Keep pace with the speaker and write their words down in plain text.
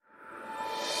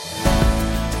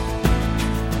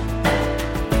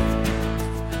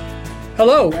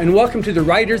Hello, and welcome to the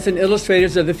Writers and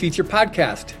Illustrators of the Future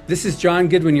podcast. This is John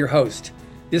Goodwin, your host.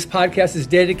 This podcast is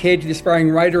dedicated to the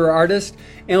aspiring writer or artist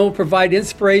and will provide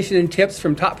inspiration and tips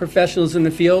from top professionals in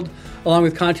the field, along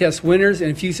with contest winners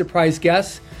and a few surprise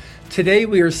guests. Today,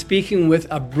 we are speaking with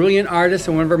a brilliant artist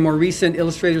and one of our more recent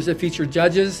Illustrators of Future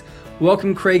judges.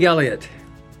 Welcome, Craig Elliott.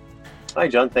 Hi,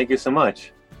 John. Thank you so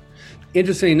much.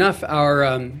 Interestingly enough,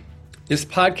 this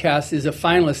podcast is a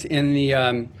finalist in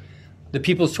the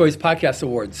People's Choice Podcast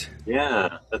Awards.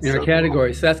 Yeah, that's in our category.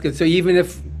 Cool. So that's good. So even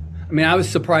if, I was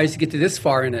surprised to get to this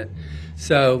far in it.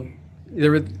 So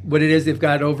what it is, they've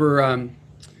got over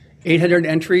 800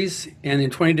 entries and in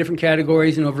 20 different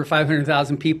categories and over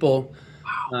 500,000 people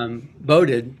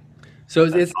voted. So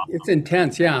it's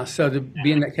intense, yeah. So to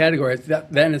be in that category,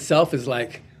 that in itself is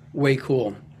like way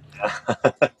cool.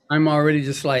 I'm already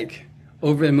just like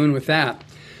over the moon with that.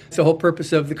 So the whole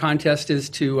purpose of the contest is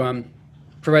to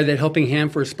provide that helping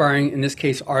hand for aspiring, in this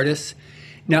case, artists.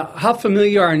 Now, how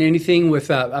familiar are in anything with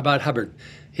about Hubbard?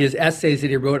 His essays that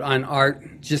he wrote on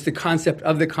art, just the concept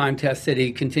of the contest that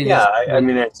he continues. Yeah,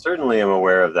 I certainly am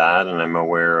aware of that, and I'm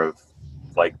aware of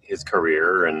like his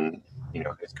career and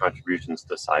his contributions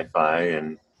to sci-fi,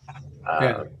 and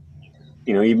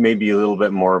maybe a little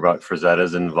bit more about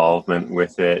Frazetta's involvement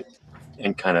with it,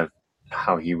 and kind of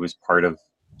how he was part of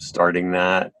starting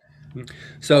that.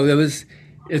 So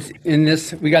it's in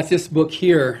this. We got this book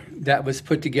here that was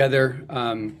put together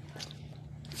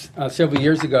several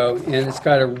years ago, and it's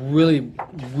got a really,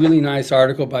 really nice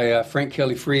article by Frank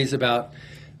Kelly Freas about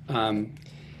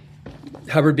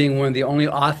Hubbard being one of the only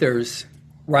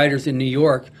writers in New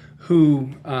York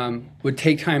who would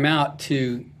take time out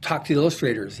to talk to the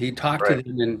illustrators. He talked to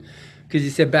them, and because he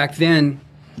said back then,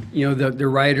 the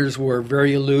writers were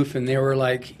very aloof and they were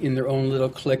like in their own little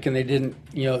clique, and they didn't,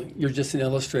 you're just an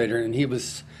illustrator. And he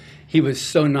was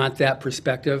so not that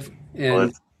perspective.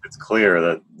 And it's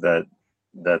clear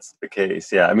that's the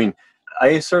case. Yeah.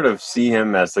 I sort of see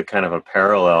him as the kind of a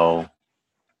parallel,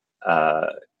 to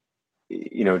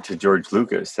George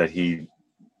Lucas, that he,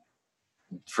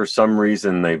 for some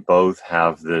reason, they both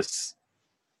have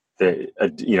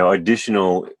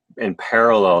additional and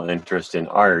parallel interest in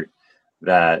art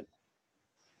that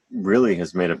really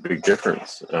has made a big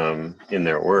difference in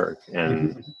their work.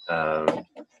 And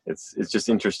it's just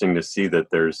interesting to see that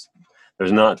there's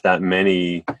not that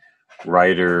many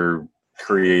writer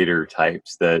creator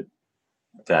types that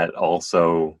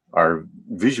also are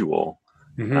visual,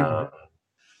 and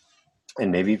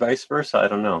maybe vice versa. I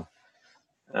don't know.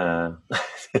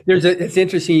 It's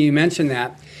interesting you mentioned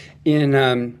that. In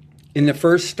the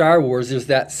first Star Wars, there's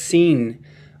that scene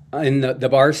in the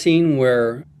bar scene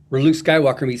where Luke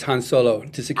Skywalker meets Han Solo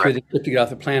to secure the ship to get off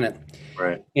the planet.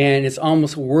 Right. And it's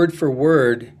almost word for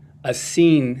word a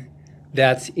scene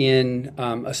that's in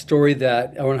a story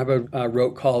that L. Ron Hubbard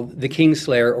wrote called The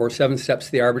Kingslayer, or Seven Steps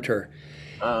to the Arbiter.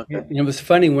 Oh, okay. And it was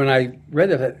funny when I read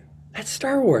it, that's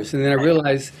Star Wars. And then I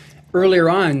realized earlier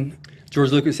on,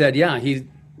 George Lucas said,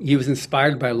 he was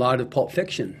inspired by a lot of Pulp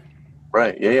Fiction.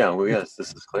 Right. Yeah. Well, yes,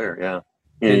 this is clear. Yeah.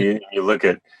 You look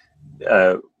at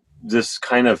this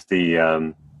kind of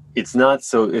the it's not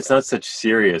such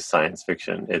serious science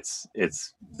fiction.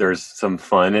 There's some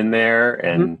fun in there,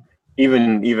 and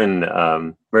even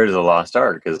Raiders of the Lost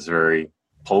Ark is very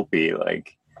pulpy.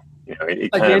 Like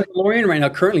it like Mandalorian right now.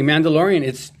 Currently, Mandalorian.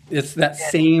 It's that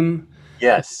same.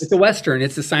 Yes. It's a Western.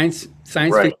 It's a science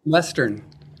fiction Western.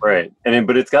 Right,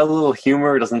 but it's got a little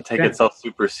humor. It doesn't take itself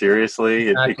super seriously.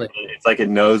 Exactly. It's like it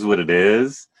knows what it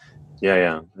is.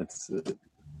 Yeah. It's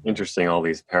interesting, all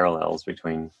these parallels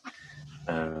between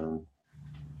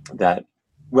that.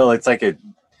 Well, it's like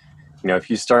if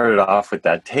you started off with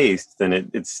that taste,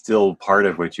 then it's still part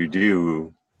of what you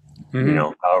do.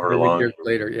 However long years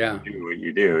later, you do what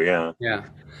you do. Yeah.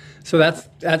 So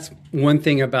that's one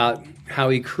thing about how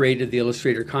he created the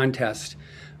Illustrator contest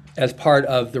as part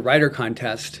of the writer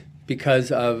contest, because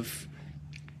of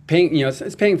paying,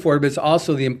 it's paying for it, but it's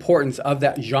also the importance of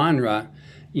that genre,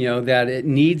 that it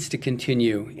needs to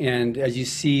continue. And as you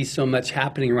see so much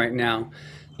happening right now,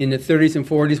 in the 30s and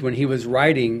 40s when he was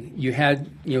writing, you had,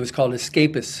 it was called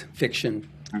escapist fiction,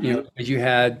 because you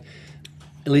had,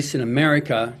 at least in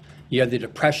America, you had the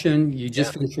Depression, you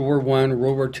just finished World War I,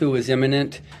 World War II was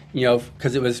imminent,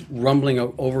 because it was rumbling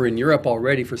over in Europe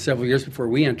already for several years before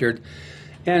we entered.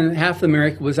 And half of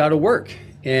America was out of work,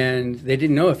 and they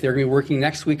didn't know if they were going to be working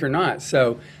next week or not.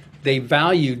 So they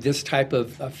valued this type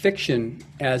of fiction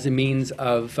as a means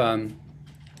of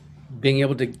being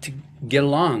able to get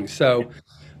along. So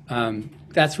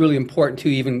that's really important too,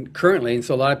 even currently. And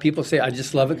so a lot of people say, I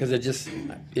just love it because it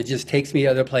just takes me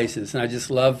other places, and I just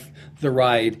love the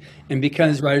ride. And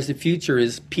because Riders of the Future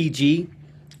is PG,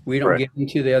 we don't Right. get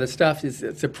into the other stuff.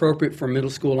 It's appropriate for middle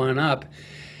school on up.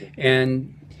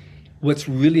 And what's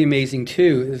really amazing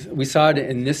too is we saw it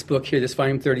in this book here, this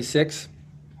volume 36.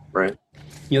 Right.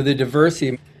 The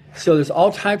diversity. So there's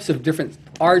all types of different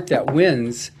art that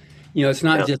wins. It's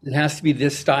not Yeah. just it has to be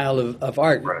this style of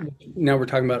art. Right. Now we're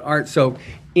talking about art. So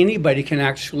anybody can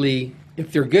actually,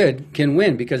 if they're good, can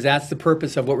win, because that's the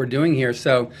purpose of what we're doing here.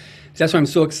 So that's why I'm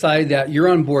so excited that you're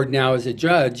on board now as a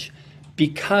judge,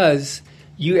 because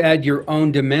you add your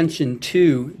own dimension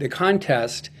to the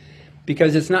contest,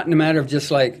 because it's not a matter of just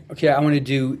like, okay, I want to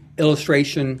do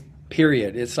illustration,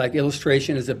 period. It's like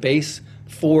illustration is a base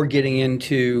for getting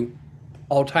into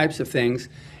all types of things.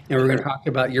 And we're going to talk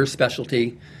about your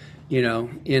specialty,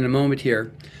 in a moment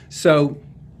here. So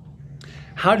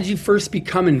how did you first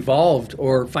become involved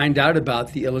or find out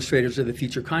about the Illustrators of the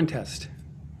Future contest?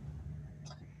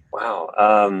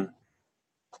 Wow.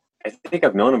 I think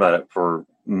I've known about it for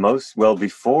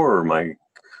before my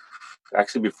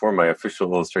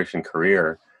official illustration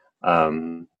career. I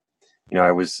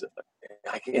was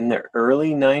like in the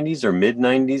early 90s or mid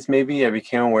 90s, maybe I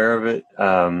became aware of it.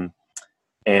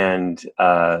 And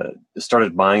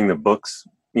started buying the books.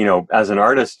 As an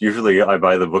artist, usually I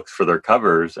buy the books for their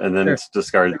covers, and then Sure. it's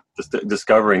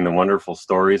discovering the wonderful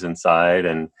stories inside,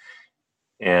 and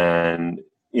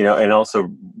also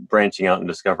branching out and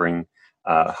discovering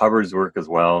Hubbard's work as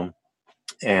well.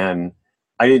 And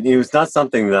it was not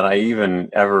something that I even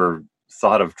ever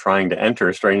thought of trying to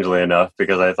enter, strangely enough,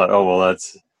 because I thought, oh well,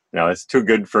 that's it's too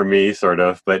good for me, sort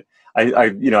of. But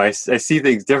I see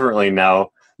things differently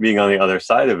now, being on the other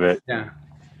side of it. Yeah.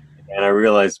 And I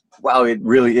realized, wow, it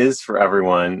really is for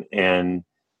everyone. And,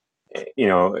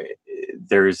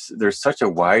 there's such a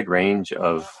wide range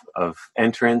of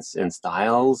entrants and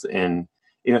styles. And,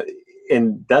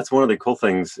 and that's one of the cool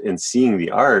things in seeing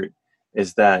the art,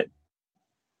 is that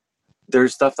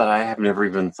there's stuff that I have never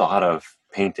even thought of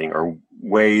painting, or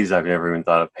ways I've never even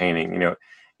thought of painting.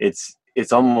 It's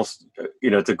almost,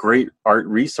 it's a great art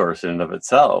resource in and of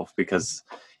itself, because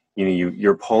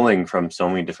you're pulling from so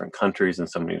many different countries and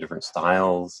so many different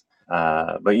styles.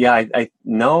 But yeah, I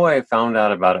know I found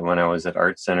out about it when I was at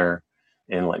Art Center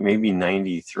in like maybe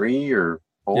 93 or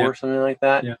 4 Yeah. or something like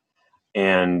that. Yeah.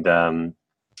 And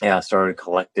I started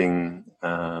collecting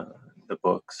the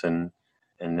books, and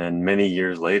then many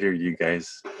years later, you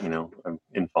guys, I'm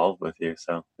involved with you.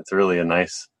 So it's really a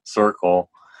nice circle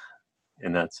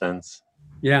in that sense.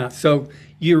 Yeah. So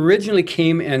you originally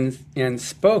came and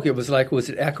spoke. It was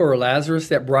it Echo or Lazarus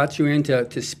that brought you in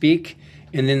to speak?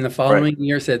 And then the following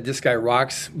year said, this guy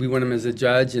rocks. We want him as a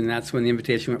judge. And that's when the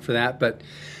invitation went for that. But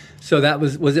so that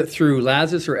was it through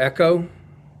Lazarus or Echo,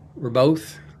 or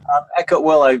both? Echo.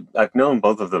 Well, I've known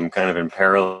both of them kind of in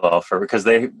parallel, because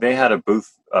they had a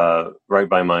booth right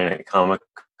by mine at Comic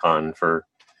Con for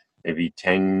maybe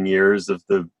 10 years of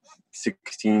the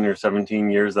 16 or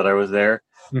 17 years that I was there.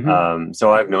 Mm-hmm.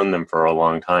 So I've known them for a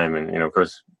long time. And, of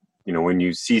course, when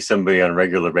you see somebody on a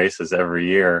regular basis every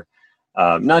year,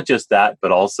 not just that,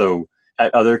 but also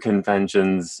at other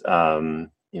conventions,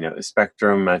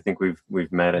 Spectrum, I think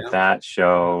we've met at that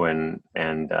show, and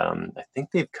I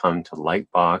think they've come to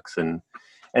Lightbox, and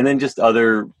then just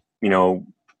other,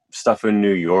 stuff in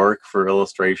New York for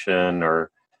illustration, or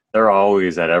they're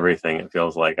always at everything. It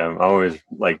feels like I'm always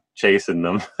like chasing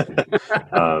them.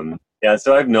 Yeah,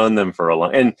 so I've known them for a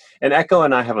long, and Echo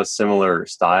and I have a similar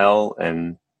style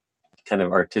and kind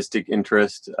of artistic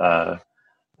interest.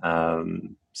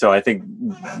 So I think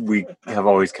we have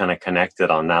always kind of connected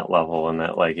on that level, and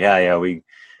that like, we,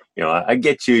 I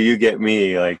get you, you get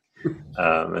me. Like,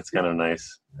 that's kind of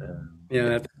nice.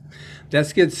 Yeah,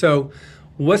 that's good. So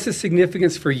what's the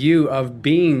significance for you of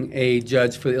being a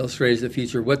judge for the Illustrators of the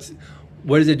Future? What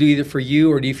does it do either for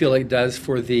you, or do you feel like it does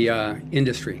for the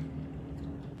industry?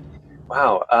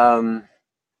 Wow.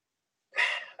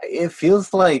 It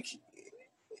feels like,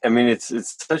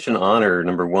 it's such an honor,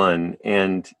 number one.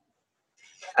 And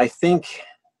I think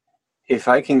if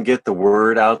I can get the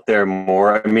word out there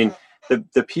more,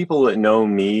 the people that know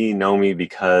me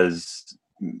because,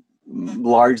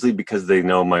 largely because they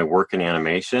know my work in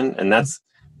animation. And that's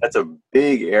a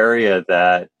big area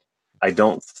that I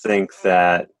don't think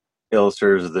that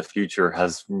Illustrators of the Future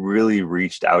has really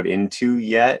reached out into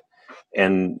yet.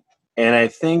 And I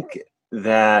think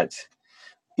that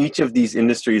each of these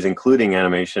industries, including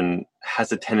animation,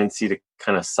 has a tendency to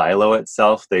kind of silo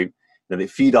itself. They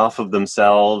feed off of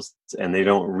themselves, and they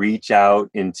don't reach out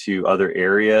into other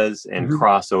areas and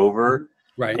cross over.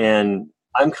 Right. And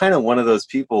I'm kind of one of those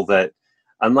people that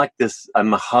I'm like this.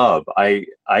 I'm a hub. I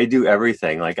do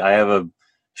everything. Like I have a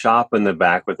shop in the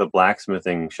back with a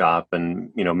blacksmithing shop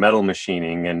and metal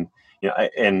machining,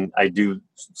 and I do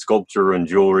sculpture and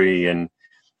jewelry, and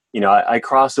I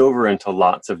cross over into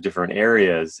lots of different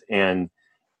areas, and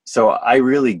so I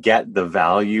really get the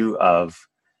value of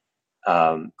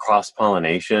cross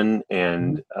pollination,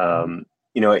 and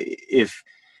if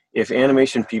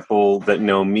animation people that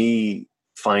know me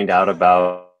find out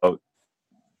about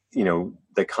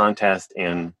the contest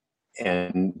and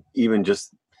even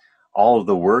just all of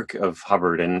the work of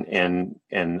Hubbard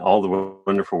and all the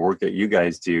wonderful work that you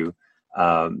guys do,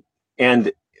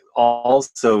 and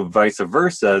also vice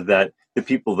versa, that the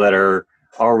people that are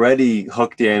already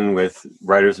hooked in with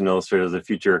writers and illustrators of the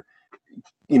future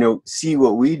see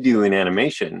what we do in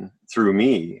animation through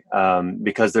me,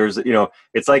 because there's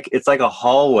it's like a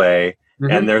hallway,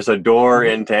 and there's a door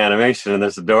into animation, and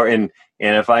there's a door in.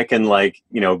 And if I can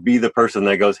be the person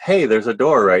that goes, hey, there's a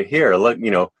door right here. Look,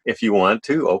 if you want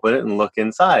to open it and look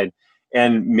inside.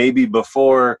 And maybe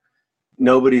before,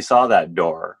 nobody saw that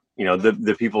door.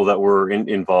 The people that were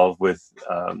involved with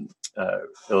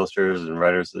illustrators and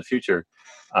writers of the future,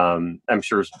 I'm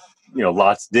sure,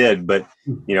 lots did. But,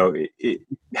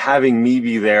 having me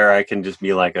be there, I can just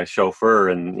be like a chauffeur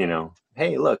and,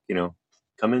 hey, look,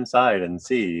 come inside and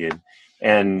see.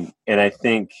 And I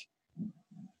think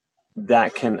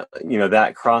that can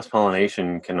that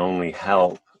cross-pollination can only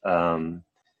help,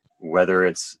 whether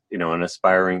it's an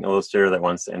aspiring illustrator that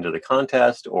wants to enter the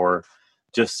contest, or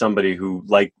just somebody who,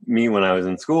 like me when I was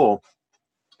in school,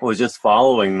 was just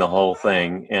following the whole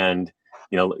thing, and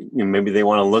maybe they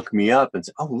want to look me up and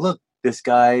say, oh, look, this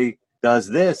guy does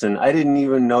this, and I didn't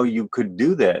even know you could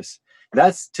do this.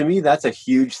 To me that's a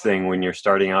huge thing when you're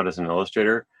starting out as an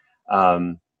illustrator.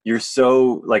 You're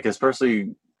so,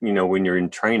 especially when you're in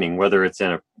training, whether it's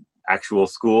in a actual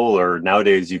school or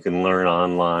nowadays you can learn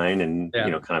online and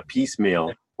kind of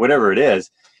piecemeal, whatever it is,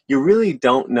 you really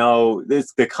don't know.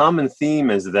 The common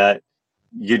theme is that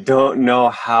you don't know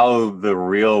how the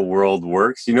real world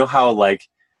works. You know how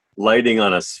lighting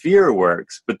on a sphere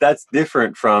works, but that's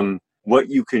different from what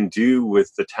you can do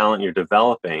with the talent you're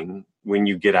developing when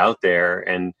you get out there.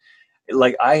 And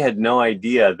I had no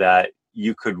idea that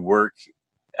you could work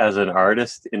as an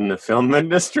artist in the film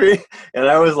industry. And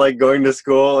I was going to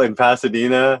school in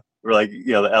Pasadena, or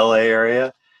the LA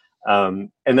area. And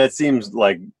that seems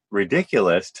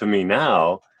ridiculous to me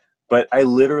now, but I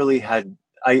literally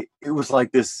it was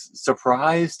this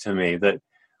surprise to me that,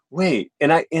 wait,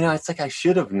 and it's I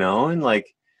should have known,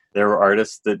 there were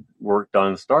artists that worked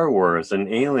on Star Wars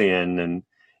and Alien and,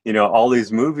 all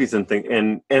these movies and things.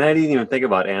 And I didn't even think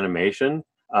about animation.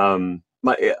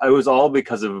 I was all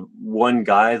because of one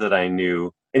guy that I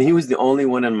knew, and he was the only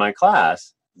one in my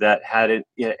class that had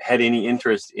any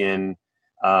interest in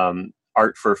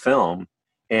art for film,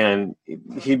 and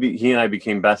he and I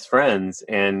became best friends,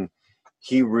 and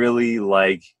he really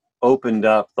opened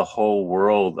up the whole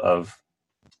world of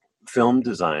film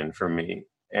design for me.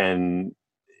 And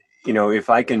if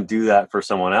I can do that for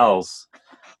someone else,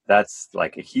 that's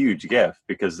a huge gift,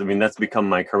 because that's become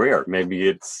my career. Maybe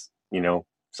it's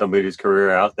somebody's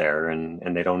career out there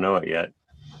and they don't know it yet.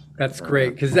 That's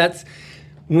great, because that's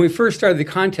when we first started the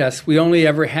contest, we only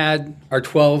ever had our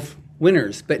 12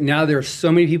 winners, but now there are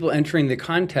so many people entering the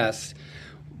contest.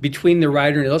 Between the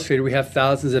writer and illustrator, we have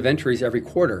thousands of entries every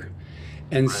quarter,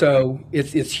 and so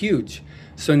it's huge.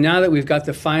 So now that we've got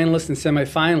the finalists and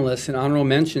semifinalists and honorable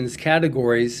mentions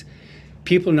categories,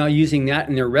 people are now using that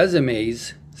in their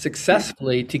resumes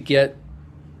successfully to get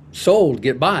sold,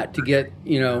 get bought, to get,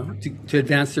 to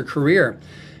advance their career.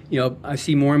 I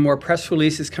see more and more press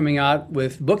releases coming out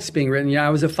with books being written. I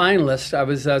was a finalist, I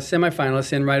was a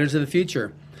semifinalist in Writers of the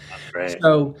Future. Right.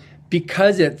 So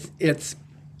because it's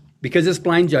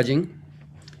blind judging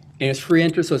and it's free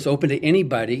entry, so it's open to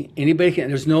anybody. Anybody can.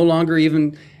 There's no longer,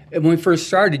 even when we first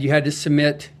started, you had to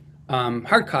submit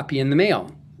hard copy in the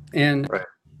mail, and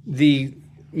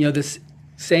this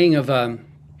saying of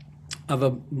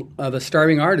a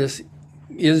starving artist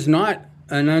is not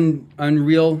an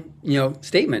unreal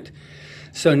statement.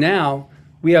 So now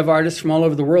we have artists from all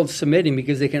over the world submitting,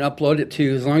 because they can upload it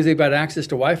to, as long as they've got access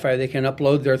to Wi-Fi, they can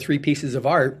upload their 3 pieces of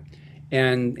art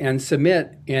and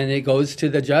submit, and it goes to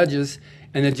the judges,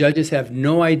 and the judges have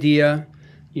no idea,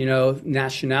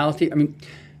 nationality.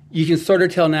 You can sort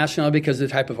of tell nationality because of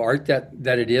the type of art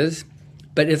that it is,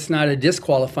 but it's not a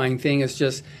disqualifying thing. It's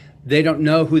just they don't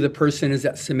know who the person is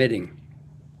that's submitting.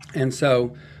 And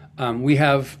so we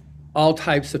have all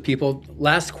types of people.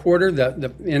 Last quarter,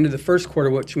 the end of the first quarter,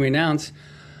 which we announced,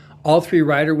 all 3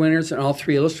 writer winners and all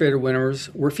 3 illustrator winners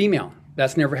were female.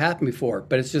 That's never happened before.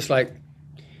 But it's just like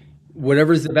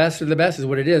whatever's the best of the best is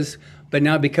what it is. But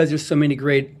now because there's so many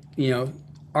great,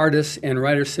 artists and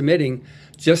writers submitting,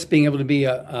 just being able to be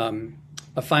a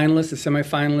finalist, a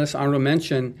semifinalist, honorable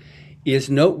mention is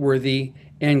noteworthy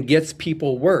and gets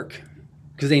people work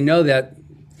because they know that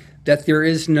there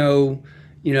is no,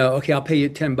 okay, I'll pay you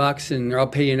 $10 and or I'll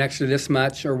pay you an extra this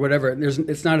much or whatever.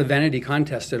 It's not a vanity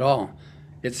contest at all.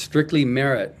 It's strictly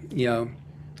merit,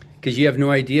 because you have no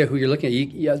idea who you're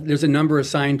looking at. There's a number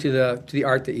assigned to the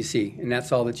art that you see, and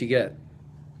that's all that you get.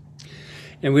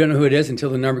 And we don't know who it is until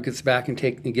the number gets back and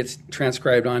gets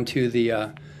transcribed onto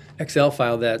the Excel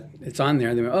file that it's on there.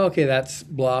 And they go, oh, okay, that's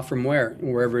blah from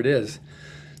wherever it is.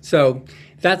 So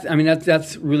that's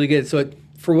really good. So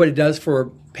for what it does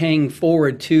for paying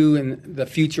forward to in the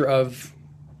future of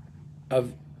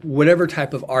whatever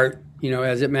type of art,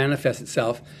 as it manifests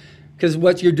itself, because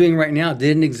what you're doing right now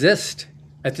didn't exist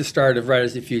at the start of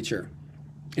Writers of the Future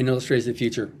and Illustrators of the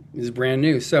Future. It's brand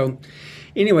new. So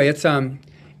anyway,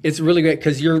 it's really great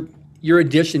because your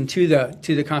addition to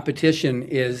the competition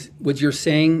is what you're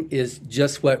saying is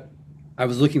just what I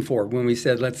was looking for when we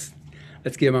said let's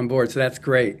get them on board. So that's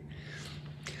great.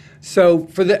 So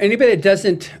for anybody that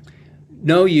doesn't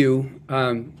know you,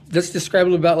 let's describe a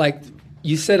little about, like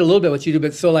you said a little bit what you do,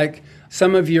 but so like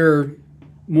some of your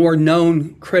more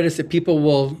known credits that people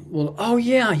will, oh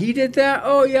yeah, he did that.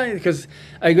 Oh yeah, because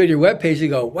I go to your webpage and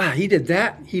go, wow, he did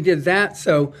that.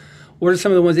 So what are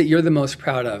some of the ones that you're the most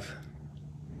proud of?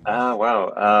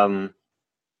 Wow.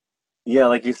 Yeah,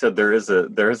 like you said, there is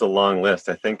a long list.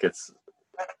 I think it's,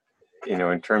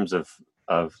 in terms of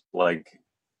like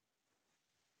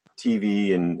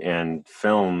TV and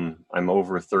film, I'm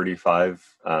over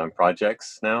 35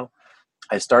 projects now.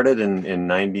 I started in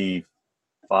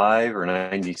 95 or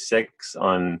 96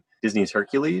 on Disney's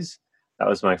Hercules. That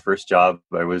was my first job.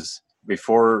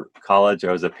 Before college,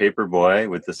 I was a paper boy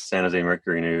with the San Jose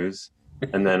Mercury News.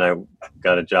 And then I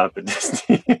got a job at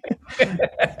Disney.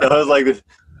 So I was like this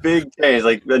big change.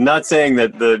 Like, not saying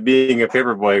that being a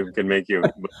paper boy can make you,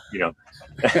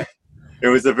 it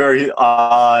was a very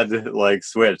odd like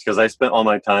switch because I spent all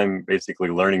my time basically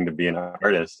learning to be an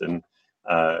artist and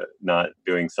not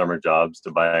doing summer jobs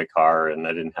to buy a car, and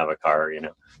I didn't have a car,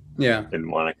 Yeah. didn't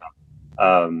want a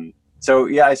car. So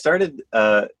yeah, I started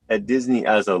at Disney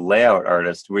as a layout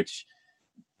artist, which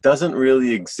doesn't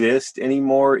really exist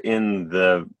anymore in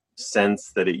the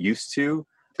sense that it used to.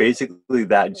 Basically,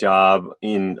 that job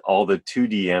in all the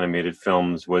 2D animated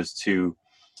films was to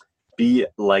be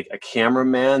like a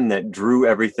cameraman that drew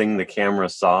everything the camera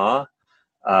saw.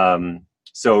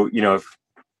 So, if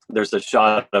there's a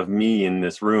shot of me in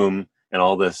this room and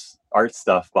all this art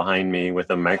stuff behind me with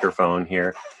a microphone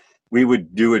here, we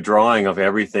would do a drawing of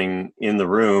everything in the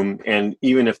room. And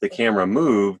even if the camera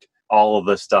moved, all of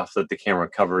the stuff that the camera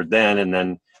covered then, and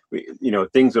then,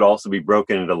 things would also be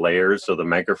broken into layers. So the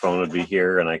microphone would be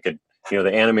here and I could, the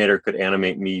animator could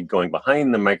animate me going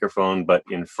behind the microphone, but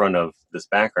in front of this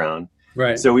background.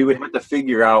 Right. So we would have to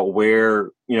figure out where,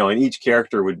 and each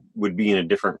character would be in a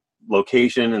different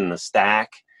location in the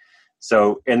stack.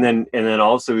 So, and then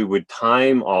also we would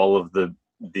time all of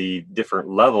the different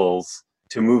levels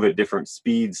to move at different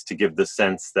speeds to give the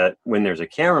sense that when there's a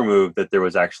camera move, that there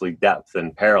was actually depth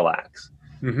and parallax.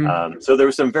 Mm-hmm. So there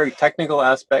were some very technical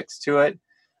aspects to it,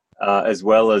 as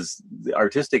well as the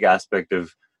artistic aspect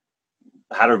of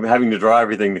having to draw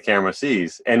everything the camera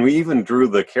sees. And we even drew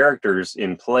the characters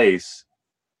in place,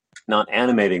 not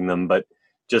animating them, but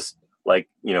just like,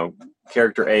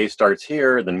 character A starts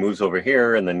here, then moves over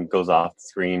here, and then goes off the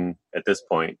screen at this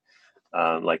point.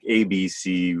 Like A, B,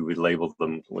 C, we would label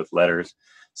them with letters.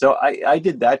 So I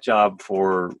did that job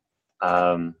for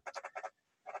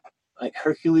like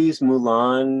Hercules,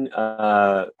 Mulan,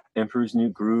 Emperor's New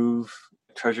Groove,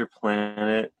 Treasure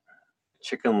Planet,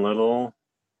 Chicken Little,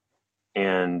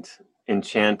 and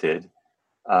Enchanted.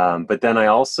 But then I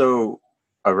also,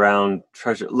 around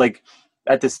Treasure, like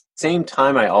at the same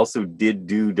time, I also did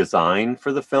do design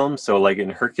for the film. So like in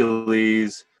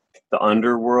Hercules, the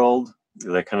underworld,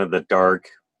 the kind of the dark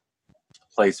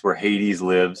place where Hades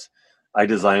lives, I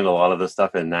designed a lot of the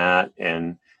stuff in that.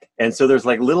 And so there's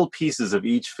like little pieces of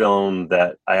each film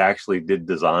that I actually did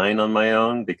design on my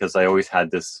own because I always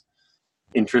had this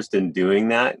interest in doing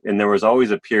that. And there was always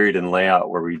a period in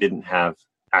layout where we didn't have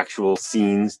actual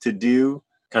scenes to do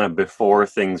kind of before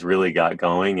things really got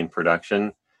going in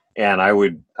production. And I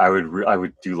would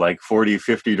do like 40,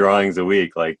 50 drawings a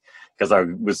week, like, because I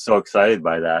was so excited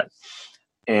by that.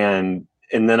 And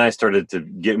then I started to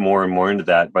get more and more into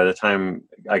that. By the time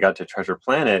I got to Treasure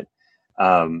Planet,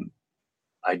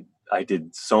 I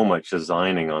did so much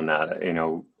designing on that.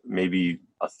 Maybe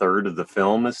a third of the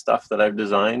film is stuff that I've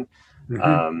designed.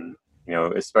 Hmm.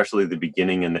 Especially the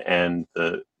beginning and the end,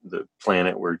 the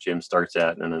planet where Jim starts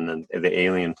at, and then the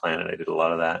alien planet. I did a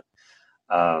lot of that.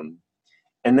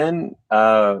 And then,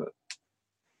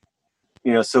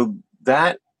 so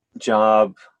that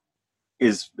job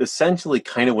is essentially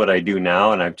kind of what I do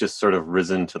now, and I've just sort of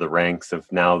risen to the ranks of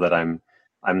now that I'm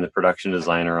the production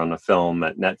designer on a film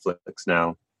at Netflix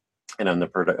now, and I'm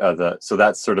so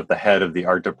that's sort of the head of the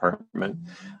art department.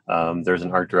 There's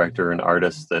an art director and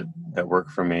artists that work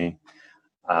for me,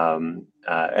 and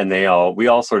we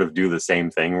all sort of do the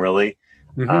same thing, really.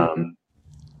 Hmm.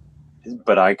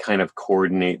 But I kind of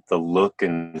coordinate the look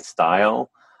and style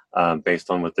based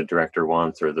on what the director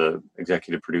wants or the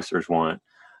executive producers want.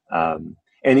 And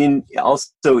in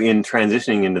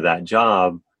transitioning into that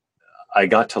job, I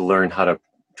got to learn how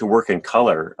to work in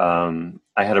color.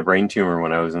 I had a brain tumor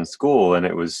when I was in school, and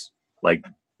it was like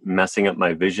messing up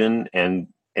my vision and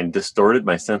distorted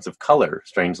my sense of color,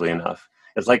 strangely enough.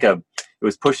 It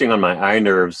was pushing on my eye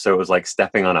nerves, so it was like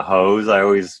stepping on a hose. I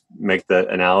always make the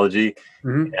analogy.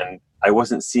 Hmm. And I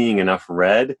wasn't seeing enough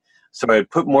red. So I'd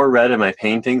put more red in my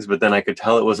paintings, but then I could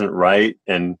tell it wasn't right.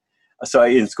 And so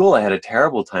in school, I had a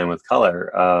terrible time with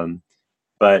color.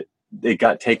 But it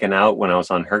got taken out when I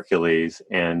was on Hercules,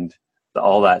 and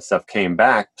all that stuff came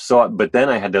back. But then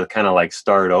I had to kind of like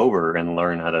start over and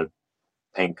learn how to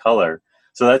paint color.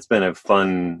 So that's been a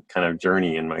fun kind of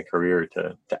journey in my career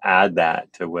to add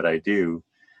that to what I do.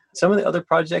 Some of the other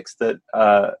projects that,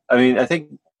 I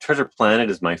think Treasure Planet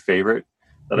is my favorite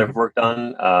that I've worked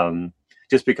on,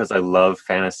 just because I love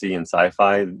fantasy and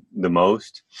sci-fi the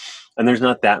most. And there's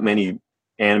not that many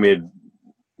animated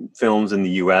films in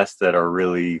the US that are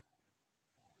really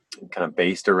kind of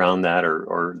based around that,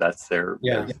 or that's their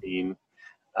theme.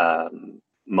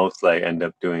 Mostly I end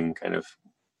up doing kind of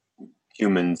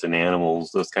humans and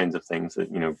animals, those kinds of things that,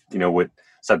 what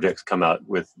subjects come out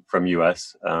with from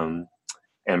US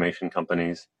animation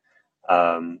companies.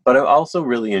 But I also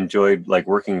really enjoyed like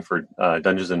working for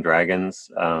Dungeons and Dragons.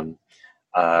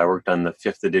 I worked on the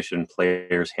 5th edition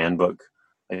Player's Handbook.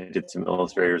 I did some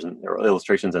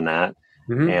illustrations in that.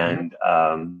 Hmm. And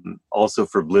also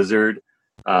for Blizzard,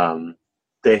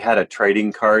 they had a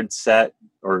trading card set,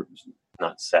 or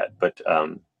not set, but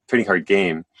trading card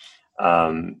game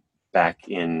back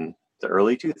in the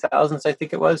early 2000s, I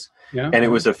think it was. Yeah. And it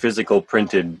was a physical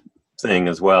printed thing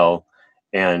as well.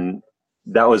 And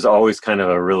that was always kind of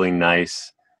a really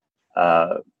nice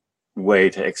way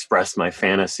to express my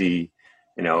fantasy,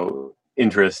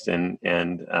 interest. And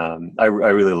I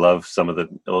really love some of the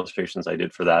illustrations I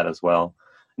did for that as well.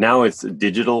 Now it's a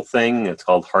digital thing. It's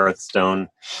called Hearthstone,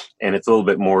 and it's a little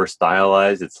bit more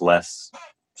stylized. It's less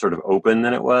sort of open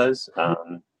than it was.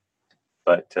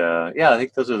 But I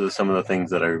think those are some of the things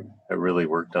that I really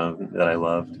worked on that I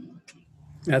loved.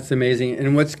 That's amazing.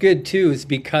 And what's good too is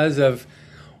because of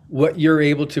what you're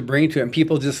able to bring to it, and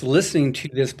people just listening to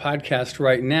this podcast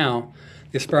right now,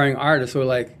 the aspiring artists are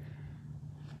like,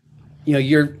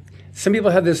 some people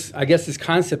have this, I guess, this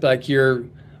concept like you're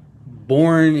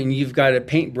born and you've got a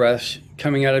paintbrush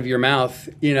coming out of your mouth,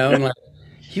 and like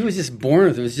he was just born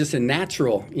with it. It was just a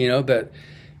natural, but like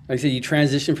I said, you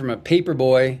transition from a paper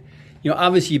boy.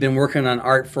 Obviously you've been working on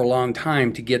art for a long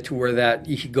time to get to where that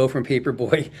you could go from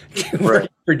Paperboy to Right.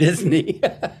 for Disney.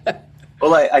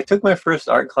 Well, I took my first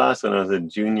art class when I was a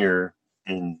junior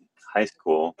in high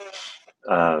school,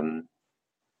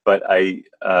 but I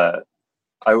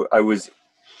was,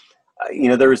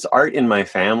 there was art in my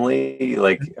family.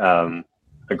 Like a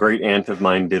great aunt of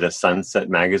mine did a Sunset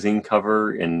magazine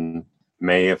cover in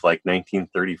May of like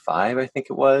 1935, I think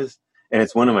it was, and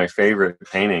it's one of my favorite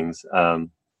paintings.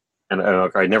 And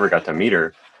I never got to meet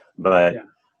her, but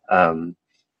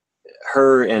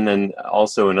her, and then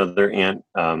also another aunt,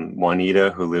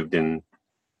 Juanita, who lived in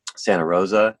Santa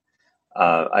Rosa.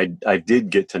 I did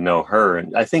get to know her,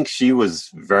 and I think she was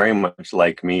very much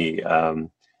like me.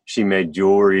 She made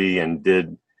jewelry and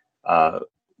did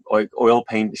oil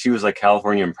paint. She was like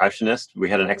California Impressionist. We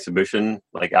had an exhibition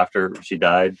like after she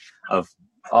died of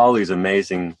all these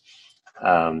amazing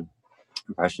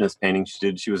Impressionist paintings she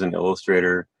did. She was an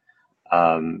illustrator.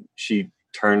 She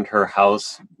turned her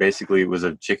house, basically it was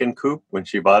a chicken coop when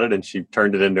she bought it, and she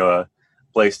turned it into a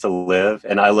place to live.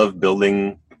 And I love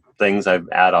building things. I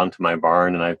add onto my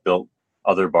barn, and I've built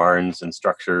other barns and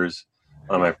structures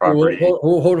on my property.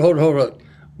 Hold.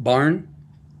 Barn?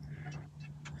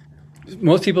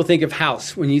 Most people think of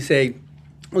house when you say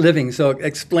living. So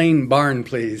explain barn,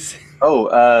 please.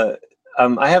 Oh,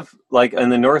 I have like in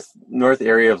the north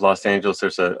area of Los Angeles,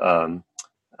 there's a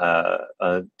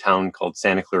town called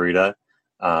Santa Clarita,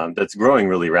 that's growing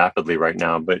really rapidly right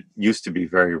now, but used to be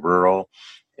very rural.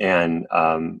 And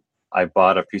I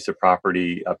bought a piece of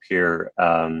property up here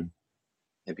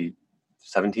maybe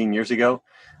 17 years ago.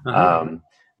 Uh-huh.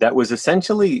 That was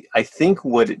essentially, I think,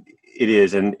 what it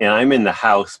is, and I'm in the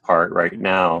house part right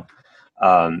now.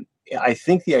 I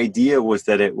think the idea was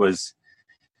that it was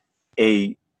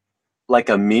a like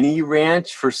a mini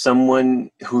ranch for someone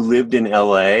who lived in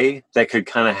LA that could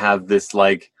kind of have this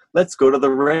like, let's go to the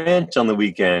ranch on the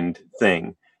weekend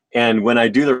thing. And when I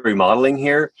do the remodeling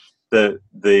here, the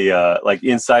like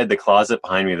inside the closet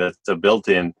behind me that's a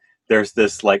built-in, there's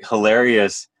this like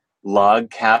hilarious log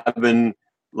cabin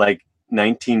like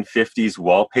 1950s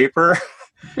wallpaper.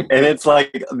 And it's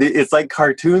like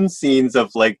cartoon scenes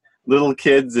of like little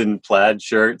kids in plaid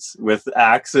shirts with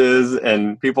axes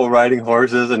and people riding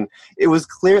horses, and it was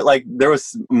clear like there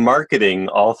was marketing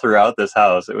all throughout this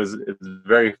house. It was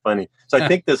very funny. So I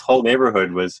think this whole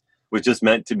neighborhood was just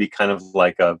meant to be kind of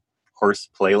like a horse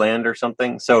playland or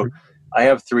something. So I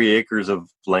have 3 acres of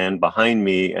land behind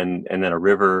me, and then a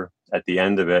river at the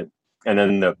end of it, and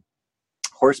then the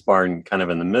horse barn kind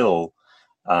of in the middle.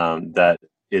 That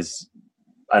is,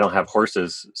 I don't have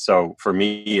horses, so for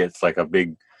me it's like a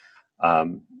big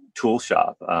tool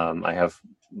shop. I have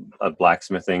a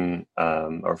blacksmithing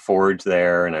or forge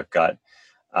there, and I've got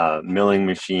milling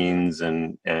machines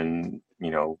and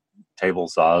table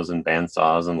saws and band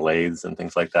saws and lathes and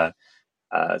things like that.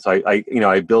 So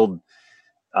I build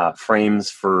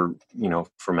frames for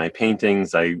my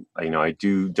paintings. I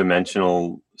do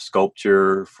dimensional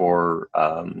sculpture for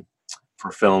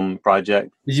film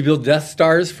project. Did you build Death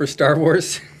Stars for Star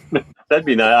Wars? That'd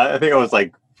be nice. I think I was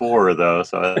like 4 though,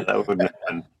 so that wouldn't have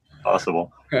been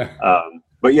possible.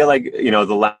 But yeah, like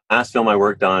the last film I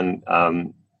worked on,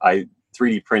 I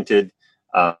 3D printed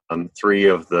 3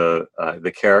 of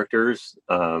the characters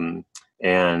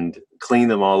and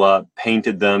cleaned them all up,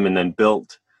 painted them, and then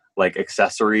built like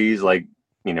accessories. Like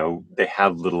they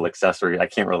have little accessories. I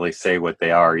can't really say what they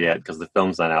are yet because the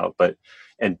film's not out.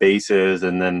 And bases,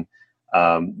 and then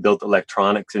built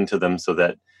electronics into them so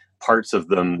that parts of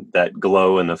them that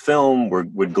glow in the film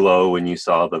would glow when you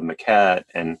saw the maquette.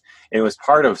 And it was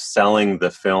part of selling the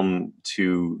film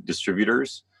to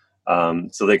distributors.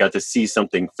 So they got to see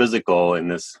something physical in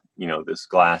this, this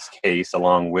glass case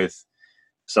along with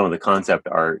some of the concept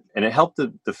art, and it helped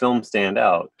the film stand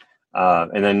out.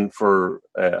 And then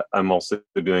I'm also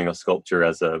doing a sculpture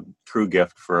as a true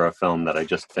gift for a film that I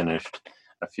just finished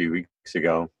a few weeks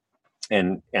ago.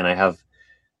 And I have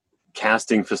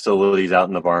casting facilities out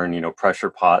in the barn, pressure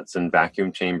pots and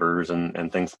vacuum chambers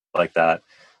and things like that,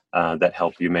 that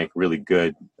help you make really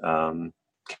good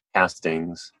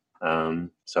castings.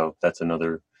 So that's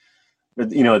another,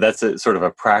 that's a sort of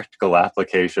a practical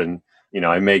application.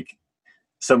 I make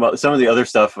some of the other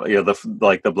stuff,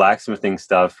 the blacksmithing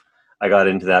stuff. I got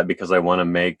into that because I want to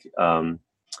make, I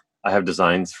have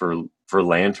designs for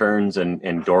lanterns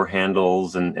and door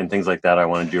handles and things like that I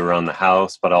want to do around the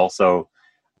house, but also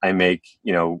I make,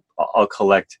 I'll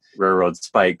collect railroad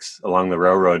spikes along the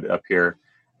railroad up here,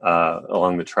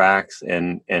 along the tracks.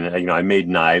 And I made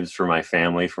knives for my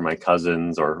family, for my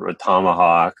cousins, or a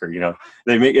tomahawk, or,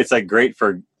 it's like great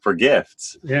for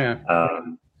gifts. Yeah.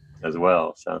 As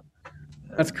well. So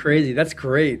that's crazy. That's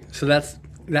great. So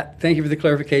thank you for the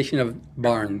clarification of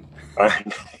barn.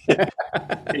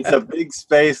 It's a big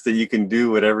space that you can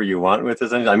do whatever you want with.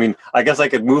 Essentially, I mean, I guess I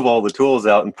could move all the tools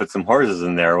out and put some horses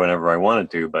in there whenever I wanted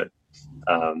to, but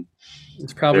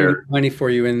it's probably money for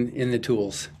you in the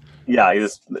tools. Yeah,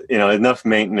 enough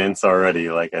maintenance already.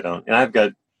 Like and I've got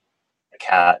a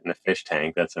cat and a fish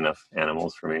tank. That's enough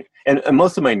animals for me. And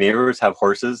most of my neighbors have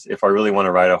horses. If I really want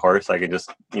to ride a horse, I can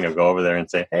just go over there and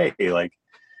say, hey, like,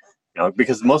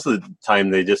 because most of the time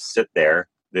they just sit there.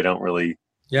 They don't really.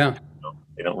 Yeah.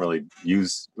 They don't really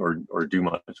use or do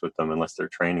much with them unless they're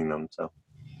training them. So.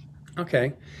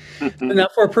 Okay. Now,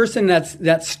 for a person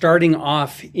that's starting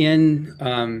off in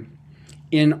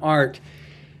art,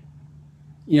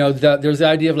 there's the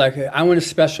idea of like, I want to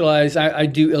specialize. I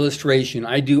do illustration.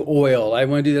 I do oil. I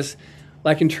want to do this.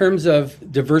 Like in terms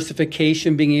of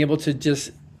diversification, being able to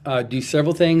just do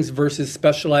several things versus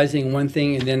specializing in one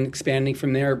thing and then expanding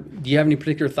from there. Do you have any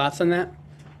particular thoughts on that?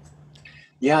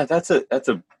 Yeah, that's a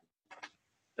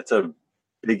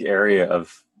big area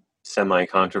of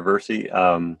semi-controversy.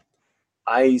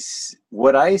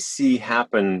 What I see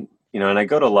happen, and I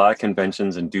go to a lot of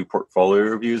conventions and do portfolio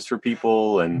reviews for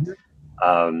people, and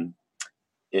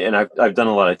I've done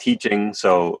a lot of teaching,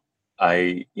 so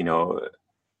I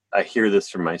hear this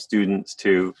from my students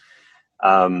too,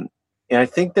 and I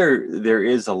think there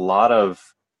is a lot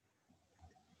of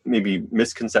maybe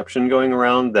misconception going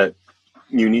around that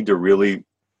you need to really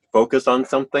focus on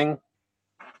something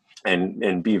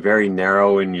and be very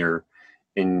narrow in your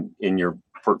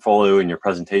portfolio, in your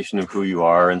presentation of who you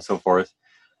are and so forth.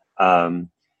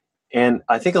 And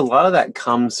I think a lot of that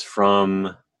comes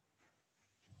from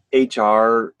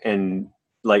HR and,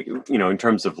 like, in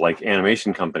terms of like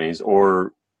animation companies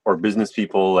or business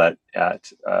people at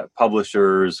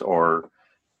publishers, or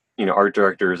art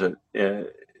directors,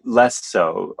 less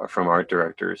so from art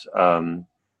directors.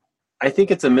 I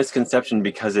think it's a misconception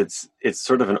because it's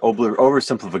sort of an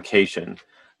oversimplification.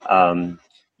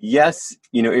 Yes,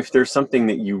 if there's something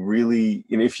that you really,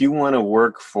 if you want to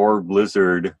work for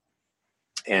Blizzard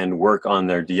and work on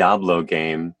their Diablo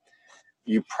game,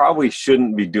 you probably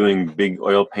shouldn't be doing big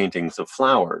oil paintings of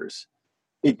flowers.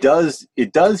 It does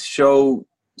show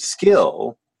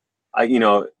skill, and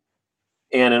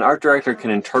an art director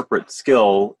can interpret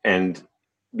skill and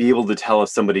be able to tell if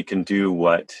somebody can do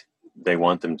what they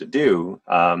want them to do.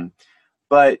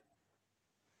 But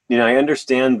I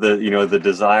understand the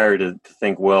desire to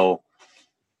think, well,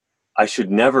 I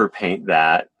should never paint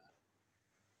that.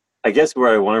 I guess what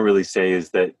I want to really say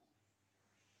is that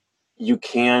you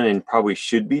can and probably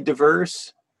should be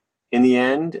diverse in the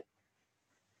end,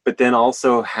 but then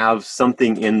also have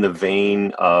something in the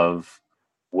vein of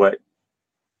what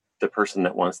the person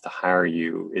that wants to hire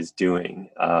you is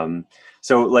doing.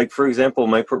 So, like, for example,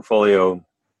 my portfolio,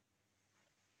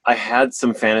 I had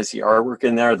some fantasy artwork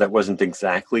in there that wasn't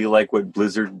exactly like what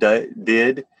Blizzard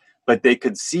did, but they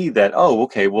could see that, oh,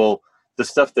 okay, well, the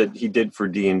stuff that he did for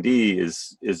D&D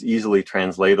is easily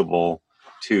translatable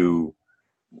to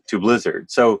Blizzard.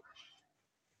 So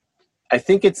I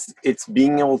think it's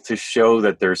being able to show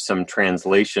that there's some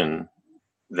translation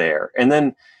there. And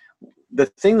then the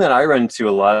thing that I run into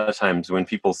a lot of times when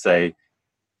people say,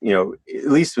 at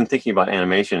least when thinking about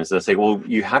animation, is they say, well,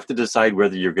 you have to decide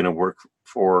whether you're going to work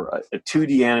for a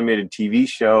 2D animated TV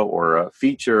show or a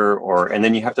feature, and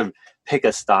then you have to pick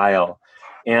a style.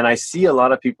 And I see a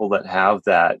lot of people that have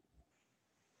that,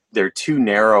 they're too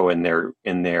narrow in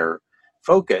their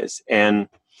focus, and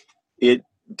it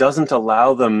doesn't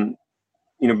allow them,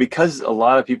 because a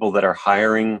lot of people that are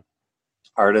hiring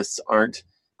artists aren't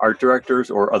art directors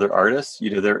or other artists.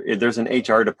 There's an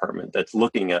HR department that's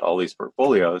looking at all these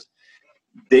portfolios.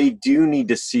 They do need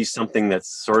to see something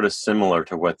that's sort of similar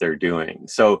to what they're doing.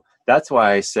 So that's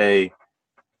why I say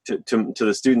to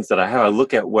the students that I have, I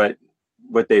look at what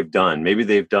they've done. Maybe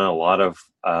they've done a lot of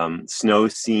snow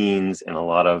scenes and a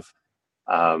lot of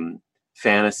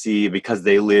fantasy because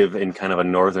they live in kind of a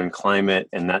northern climate,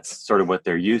 and that's sort of what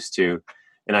they're used to.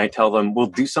 And I tell them, well,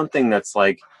 do something that's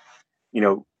like,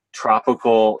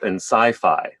 tropical and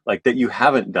sci-fi, like that you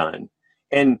haven't done.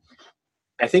 And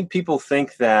I think people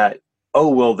think that, oh,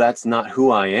 well, that's not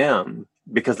who I am,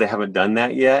 because they haven't done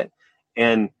that yet.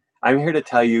 And I'm here to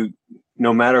tell you,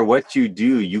 no matter what you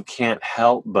do, you can't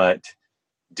help but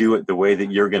do it the way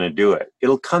that you're going to do it.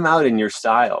 It'll come out in your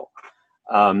style.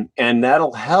 And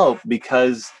that'll help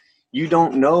because you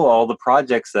don't know all the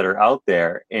projects that are out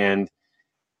there and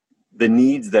the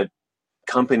needs that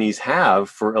companies have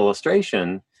for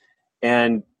illustration.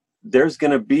 And there's going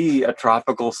to be a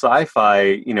tropical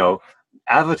sci-fi,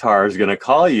 Avatar is going to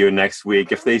call you next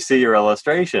week if they see your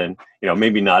illustration.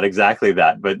 Maybe not exactly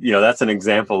that, but that's an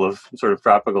example of sort of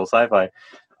tropical sci-fi.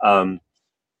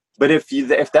 But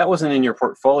if that wasn't in your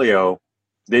portfolio,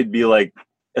 they'd be like,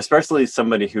 especially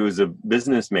somebody who's a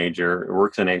business major or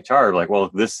works in HR, like, well,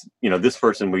 this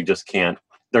person, we just can't.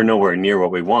 They're nowhere near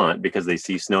what we want because they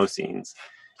see snow scenes,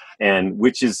 and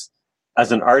which is,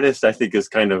 as an artist, I think is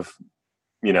kind of,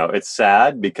 it's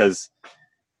sad because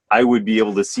I would be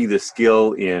able to see the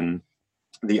skill in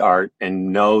the art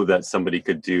and know that somebody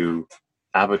could do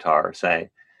Avatar, say,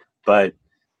 but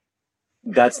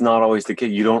that's not always the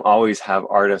case. You don't always have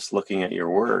artists looking at your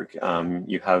work.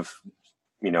 You have,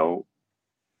 in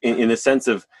the sense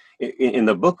of, in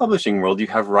the book publishing world, you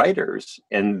have writers,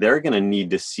 and they're going to need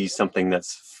to see something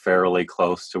that's fairly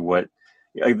close to what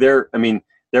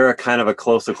they're a kind of a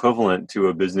close equivalent to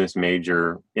a business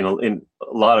major in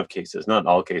a lot of cases, not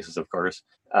all cases, of course,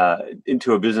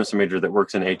 into a business major that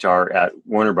works in HR at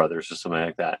Warner Brothers or something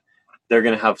like that. They're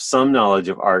going to have some knowledge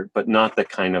of art, but not the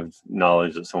kind of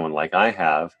knowledge that someone like I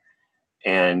have.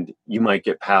 And you might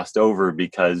get passed over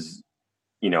because,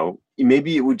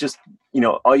 maybe it would just,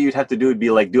 all you'd have to do would be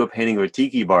like do a painting of a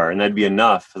tiki bar, and that'd be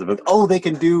enough. Oh, they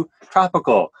can do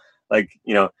tropical,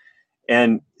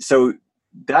 and so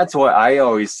that's why I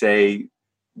always say,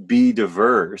 be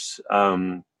diverse.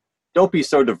 Don't be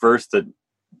so diverse that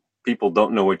people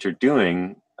don't know what you're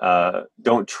doing.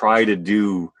 Don't try to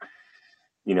do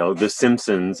The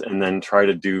Simpsons and then try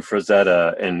to do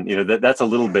Frazetta, and that's a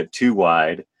little bit too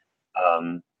wide.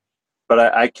 But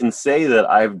I can say that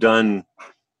I've done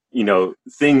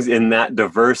things in that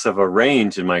diverse of a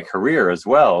range in my career as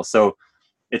well. So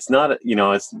it's not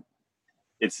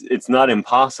it's not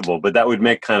impossible, but that would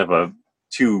make kind of a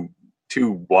too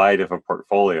wide of a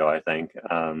portfolio, I think.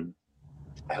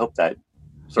 I hope that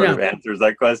sort Yeah, of answers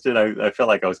that question. I feel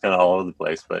like I was kind of all over the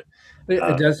place, but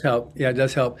it does help. Yeah, it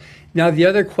does help. Now, the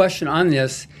other question on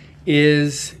this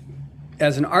is,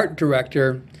 as an art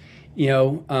director,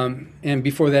 and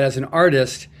before that as an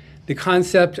artist, the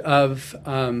concept of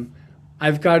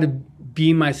I've got to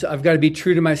be myself. I've got to be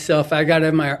true to myself. I got to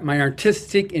have my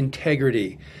artistic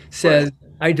integrity. right. Says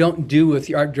I don't do what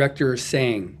the art director is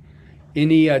saying.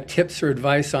 Any tips or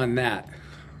advice on that?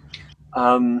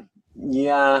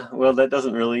 Yeah, well, that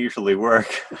doesn't really usually work.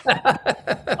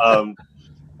 um,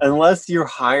 Unless you're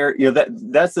hired,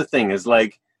 that's the thing is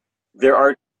like there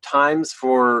are times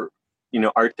for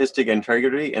artistic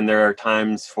integrity, and there are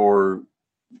times for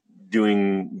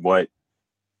doing what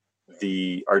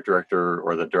the art director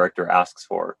or the director asks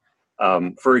for.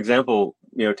 For example,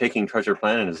 taking Treasure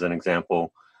Planet as an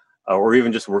example, or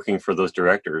even just working for those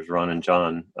directors, Ron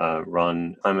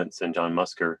Clements and John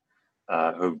Musker,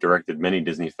 who've directed many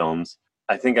Disney films.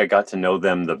 I think I got to know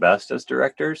them the best as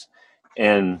directors.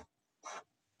 And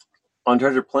on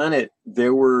Treasure Planet,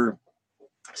 there were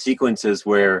sequences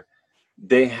where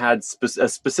they had a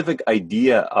specific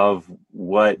idea of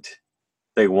what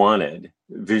they wanted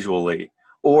visually,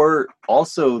 or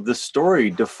also the story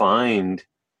defined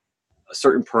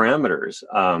certain parameters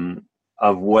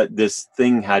of what this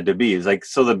thing had to be. It's like,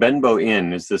 so the Benbow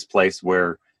Inn is this place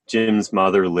where Jim's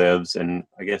mother lives, and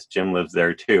I guess Jim lives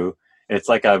there too. And it's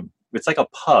like a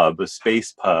pub, a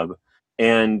space pub,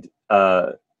 and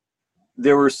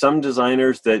there were some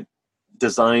designers that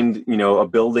designed a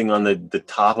building on the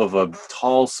top of a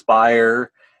tall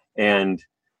spire, and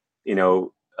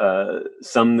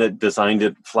some that designed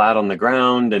it flat on the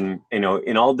ground, and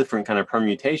in all different kind of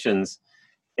permutations.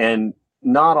 And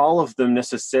not all of them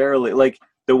necessarily, like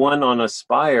the one on a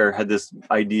spire had this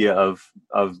idea of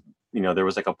there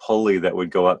was like a pulley that would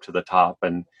go up to the top,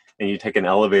 and you take an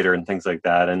elevator and things like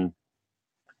that. And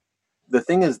the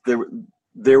thing is,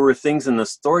 there were things in the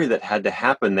story that had to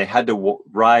happen. They had to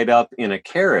ride up in a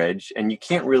carriage, and you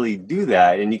can't really do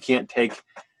that, and you can't take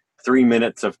 3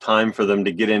 minutes of time for them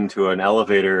to get into an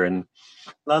elevator and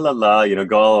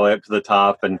go all the way up to the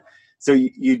top. And so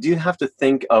you do have to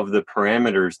think of the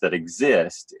parameters that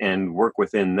exist and work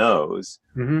within those.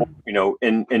 Hmm.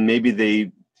 And maybe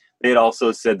they had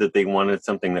also said that they wanted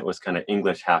something that was kind of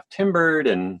English half timbered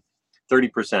and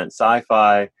 30%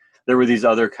 sci-fi. There were these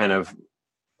other kind of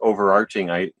overarching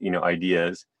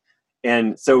ideas.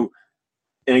 And so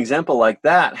an example like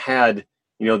that had,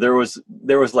 there was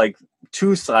like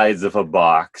two sides of a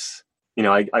box.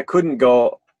 I couldn't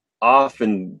go off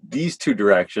in these two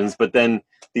directions, but then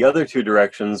the other two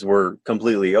directions were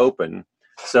completely open.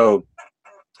 So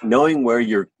knowing where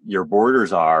your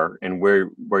borders are and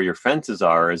where your fences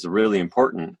are is really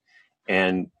important.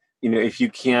 And if you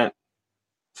can't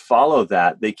follow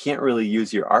that, they can't really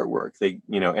use your artwork.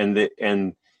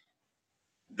 And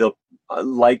they'll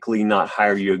likely not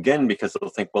hire you again, because they'll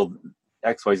think, well,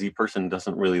 XYZ person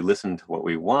doesn't really listen to what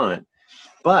we want.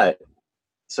 But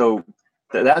so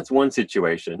that's one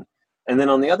situation. And then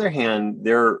on the other hand,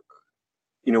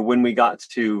 when we got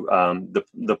to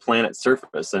the planet's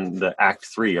surface and the Act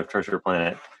 3 of Treasure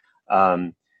Planet,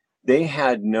 Ranjan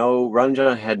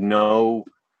had no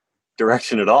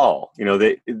direction at all.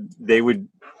 They would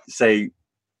say,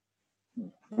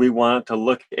 we want it to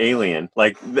look alien,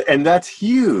 and that's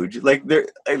huge.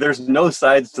 There's no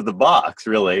sides to the box,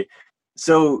 really.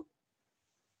 So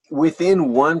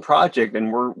within one project,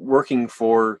 and we're working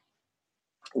for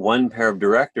one pair of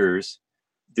directors,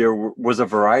 there was a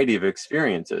variety of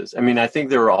experiences. I mean, I think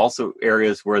there were also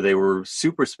areas where they were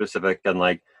super specific, and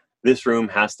like, this room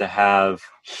has to have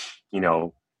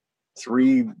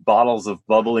 3 bottles of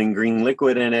bubbling green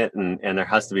liquid in it, and there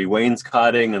has to be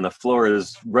wainscoting, and the floor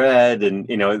is red, and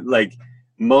like,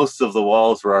 most of the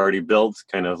walls were already built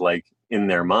kind of like in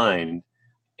their mind,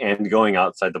 and going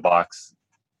outside the box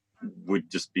would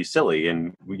just be silly,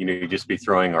 and you'd just be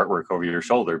throwing artwork over your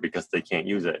shoulder because they can't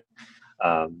use it.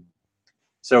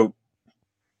 So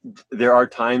there are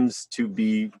times to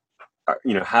be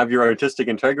have your artistic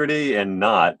integrity and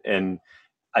not. And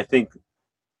I think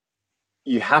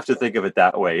you have to think of it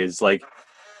that way. It's like,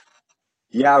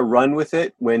 yeah, run with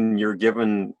it when you're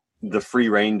given the free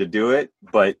rein to do it,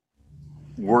 but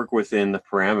work within the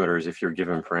parameters if you're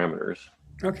given parameters.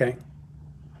 Okay,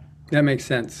 that makes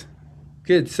sense.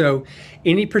 Good. So,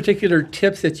 any particular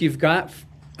tips that you've got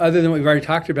other than what we've already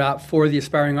talked about for the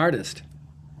aspiring artist?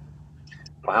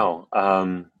 Wow.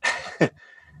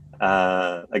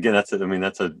 Again, I mean,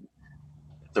 it's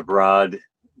a broad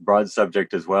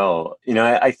subject as well.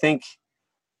 I think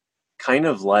kind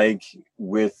of like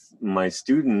with my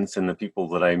students and the people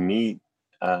that I meet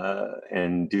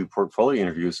and do portfolio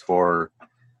interviews for,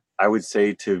 I would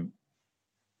say to,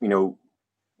 you know,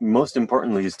 most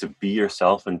importantly is to be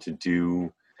yourself and to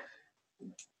do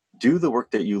the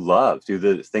work that you love, do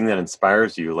the thing that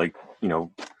inspires you. Like,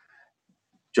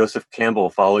 Joseph Campbell,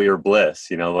 follow your bliss.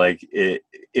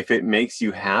 If it makes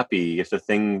you happy, if the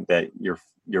thing that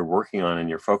you're working on and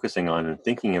you're focusing on and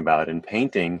thinking about and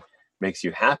painting makes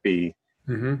you happy,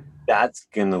 Mm-hmm. that's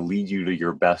going to lead you to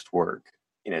your best work.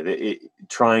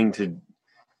 Trying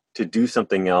to do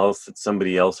something else that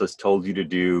somebody else has told you to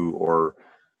do, or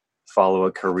follow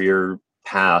a career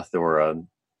path or a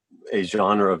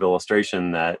genre of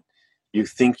illustration that you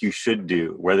think you should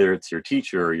do, whether it's your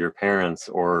teacher or your parents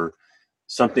or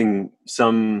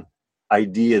some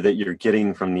idea that you're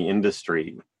getting from the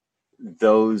industry,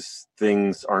 those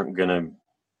things aren't going to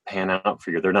pan out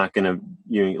for you. They're not going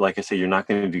to, like I say, you're not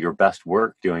going to do your best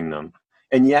work doing them.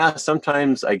 And yeah,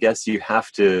 sometimes I guess you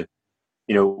have to,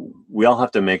 we all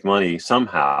have to make money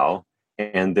somehow.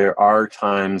 And there are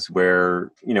times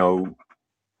where,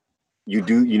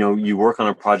 you work on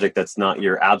a project that's not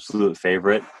your absolute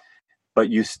favorite, but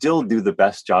you still do the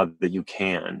best job that you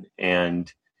can.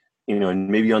 And and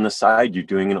maybe on the side you're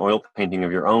doing an oil painting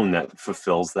of your own that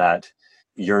fulfills that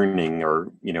yearning, or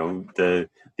the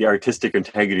artistic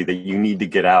integrity that you need to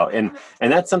get out. And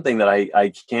that's something that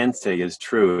I can say is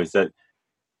true, is that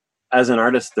as an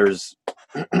artist there's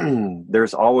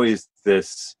there's always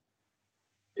this,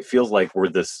 it feels like we're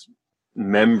this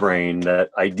membrane that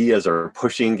ideas are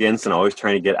pushing against and always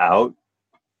trying to get out.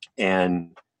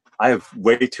 And I have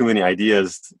way too many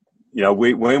ideas,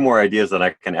 way more ideas than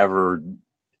I can ever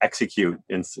execute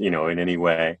in any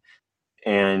way.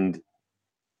 And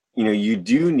you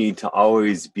do need to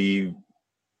always be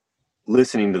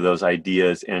listening to those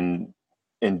ideas and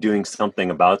doing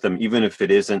something about them, even if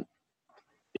even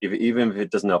if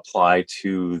it doesn't apply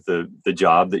to the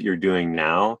job that you're doing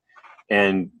now.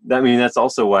 And that's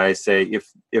also why I say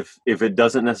if it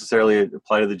doesn't necessarily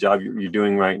apply to the job you're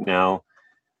doing right now,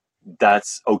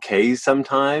 that's okay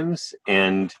sometimes.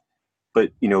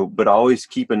 But always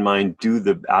keep in mind, do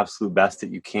the absolute best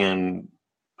that you can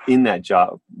in that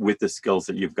job with the skills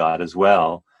that you've got as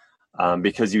well,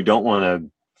 because you don't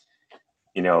want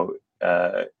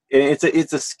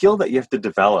it's a skill that you have to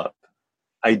develop.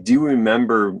 I do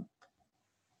remember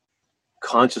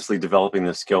consciously developing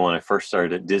this skill when I first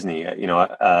started at Disney.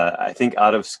 I think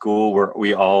out of school, where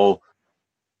we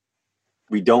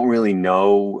don't really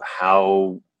know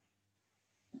how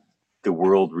the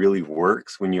world really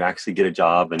works when you actually get a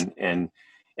job, and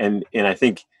I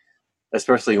think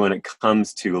especially when it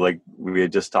comes to, like we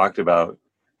had just talked about,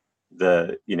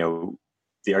 the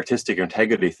artistic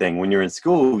integrity thing. When you're in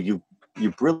school, you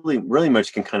really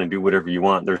much can kind of do whatever you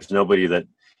want. There's nobody that,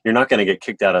 you're not going to get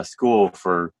kicked out of school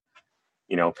for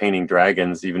painting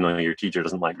dragons, even though your teacher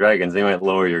doesn't like dragons. They might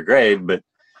lower your grade, but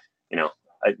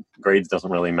grades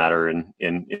doesn't really matter in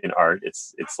art.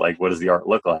 It's like, what does the art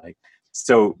look like?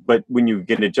 So, but when you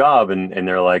get a job and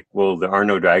they're like, well, there are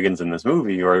no dragons in this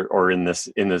movie or in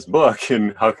this book,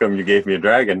 and how come you gave me a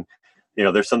dragon?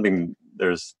 There's something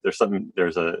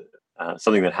that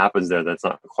happens there that's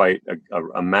not quite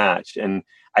a match. And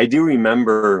I do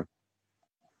remember,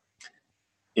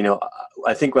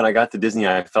 I think when I got to Disney,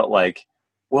 I felt like,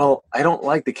 well, I don't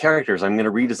like the characters. I'm going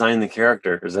to redesign the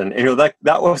characters. And,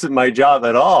 that wasn't my job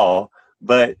at all.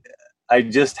 But I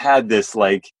just had this,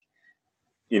 like,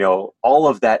 all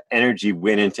of that energy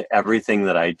went into everything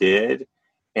that I did.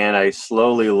 And I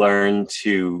slowly learned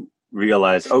to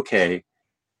realize, okay,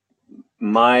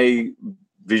 my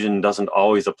vision doesn't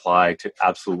always apply to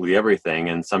absolutely everything.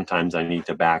 And sometimes I need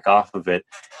to back off of it.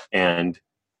 And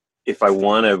if I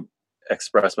want to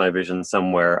express my vision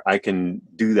somewhere, I can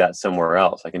do that somewhere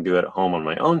else. I can do it at home on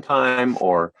my own time,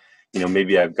 or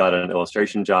maybe I've got an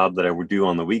illustration job that I would do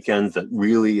on the weekends that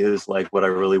really is like what I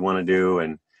really want to do.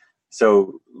 And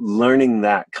so learning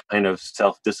that kind of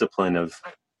self-discipline of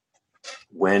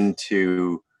when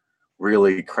to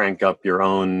really crank up your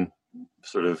own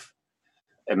sort of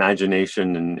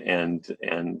imagination and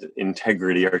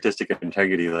integrity, artistic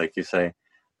integrity, like you say,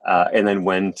 and then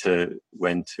when to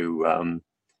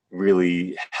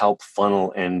really help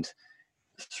funnel and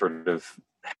sort of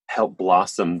help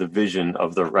blossom the vision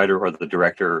of the writer or the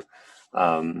director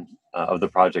of the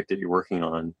project that you're working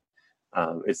on.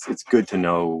 It's good to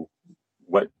know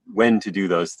when to do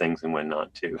those things and when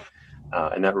not to.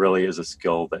 And that really is a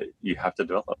skill that you have to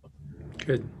develop.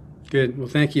 Good. Well,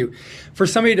 thank you. For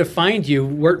somebody to find you,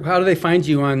 how do they find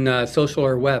you on social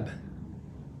or web?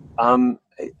 I'm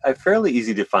fairly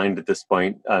easy to find at this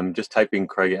point. Just typing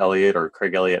Craig Elliott or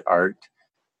Craig Elliott Art.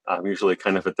 I'm usually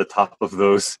kind of at the top of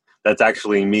those. That's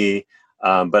actually me.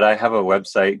 But I have a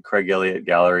website,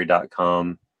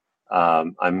 CraigElliottGallery.com.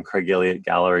 I'm Craig Elliott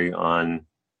Gallery on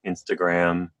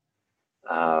Instagram.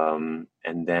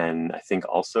 And then I think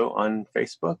also on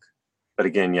Facebook. But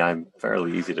again, yeah, I'm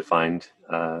fairly easy to find.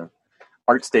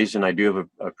 ArtStation, I do have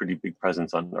a pretty big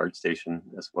presence on ArtStation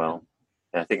as well.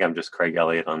 And I think I'm just Craig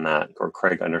Elliott on that, or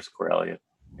Craig_Elliott.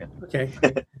 Yeah. Okay,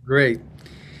 great.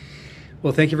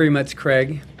 Well, thank you very much,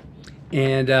 Craig.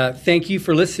 And thank you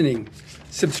for listening.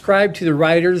 Subscribe to the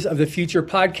Writers of the Future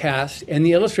podcast and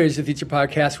the Illustrators of the Future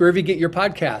podcast, wherever you get your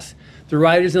podcasts. The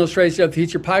Writers and Illustrators of the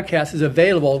Future podcast is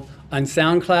available on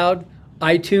SoundCloud,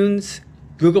 iTunes,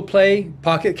 Google Play,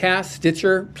 Pocket Cast,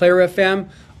 Stitcher, Player FM,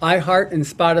 iHeart, and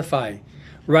Spotify.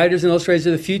 Writers and Illustrators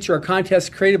of the Future are contests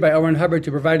created by L. Ron Hubbard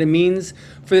to provide a means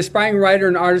for the aspiring writer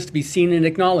and artist to be seen and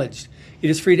acknowledged. It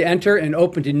is free to enter and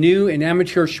open to new and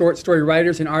amateur short story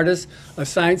writers and artists of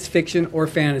science fiction or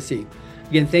fantasy.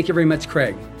 Again, thank you very much,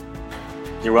 Craig.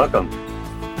 You're welcome.